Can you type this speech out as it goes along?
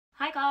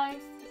Hi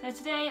guys! So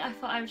today I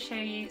thought I would show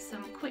you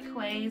some quick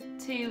ways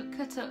to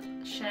cut up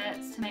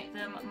shirts to make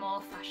them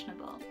more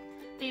fashionable.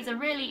 These are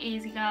really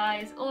easy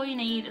guys, all you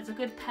need is a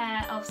good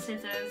pair of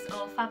scissors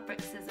or fabric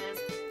scissors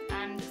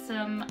and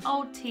some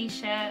old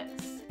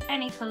t-shirts,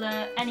 any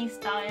colour, any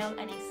style,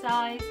 any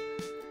size,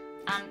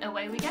 and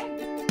away we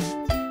go.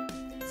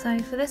 So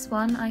for this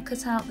one I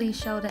cut out the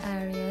shoulder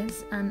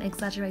areas and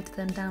exaggerated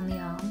them down the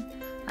arm.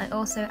 I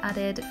also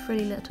added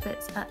frilly little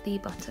bits at the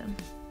bottom.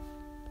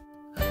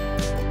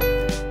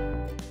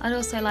 I'd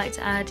also like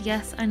to add,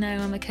 yes I know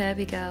I'm a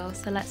curvy girl,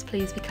 so let's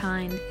please be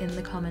kind in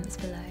the comments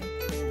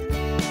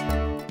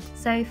below.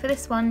 So for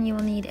this one you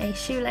will need a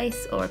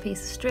shoelace or a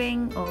piece of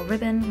string or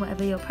ribbon,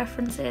 whatever your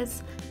preference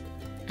is,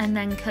 and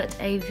then cut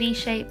a V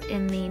shape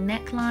in the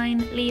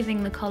neckline,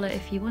 leaving the collar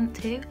if you want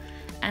to,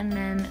 and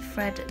then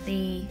thread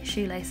the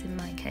shoelace in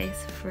my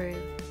case through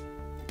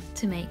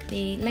to make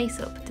the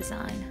lace-up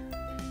design.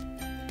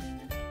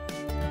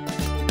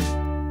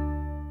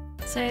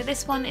 So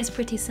this one is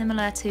pretty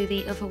similar to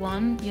the other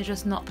one, you're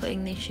just not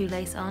putting the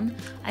shoelace on.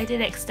 I did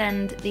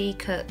extend the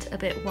cut a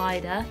bit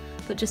wider,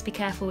 but just be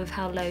careful with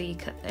how low you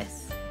cut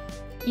this.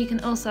 You can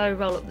also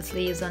roll up the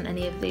sleeves on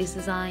any of these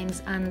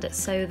designs and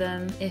sew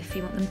them if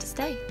you want them to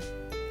stay.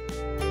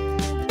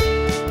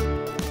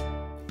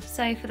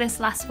 So for this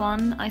last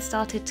one, I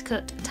started to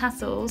cut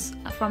tassels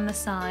from the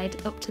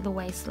side up to the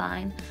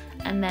waistline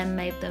and then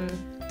made them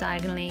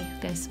diagonally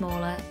go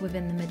smaller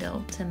within the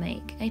middle to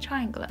make a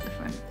triangle at the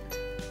front.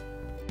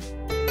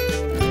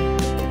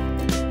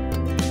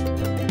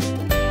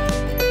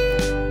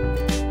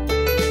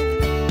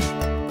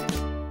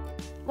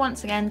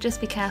 Once again,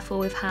 just be careful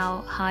with how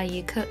high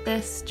you cut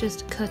this,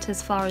 just cut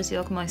as far as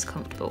you're most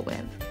comfortable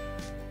with.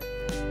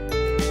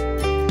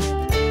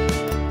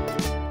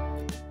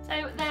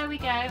 So there we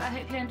go, I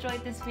hope you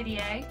enjoyed this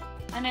video.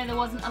 I know there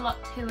wasn't a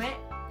lot to it.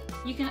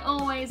 You can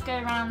always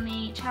go around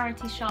the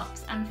charity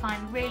shops and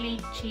find really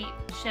cheap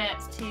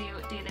shirts to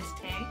do this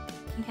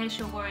to, in case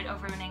you're worried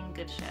of ruining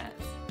good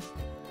shirts.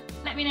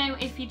 Let me know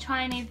if you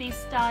try any of these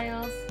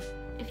styles.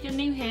 If you're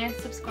new here,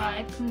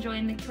 subscribe, come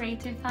join the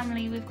creative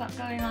family we've got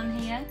going on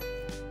here.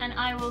 And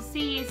I will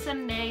see you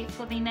Sunday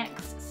for the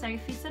next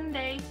Sophie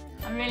Sunday.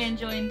 I'm really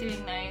enjoying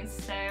doing those,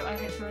 so I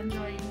hope you're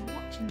enjoying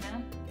watching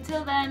them.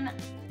 Until then,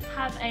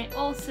 have an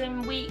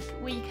awesome week,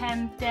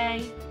 weekend,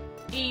 day,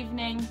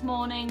 evening,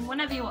 morning,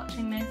 whenever you're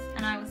watching this,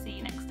 and I will see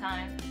you next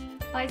time.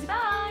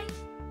 Bye-bye!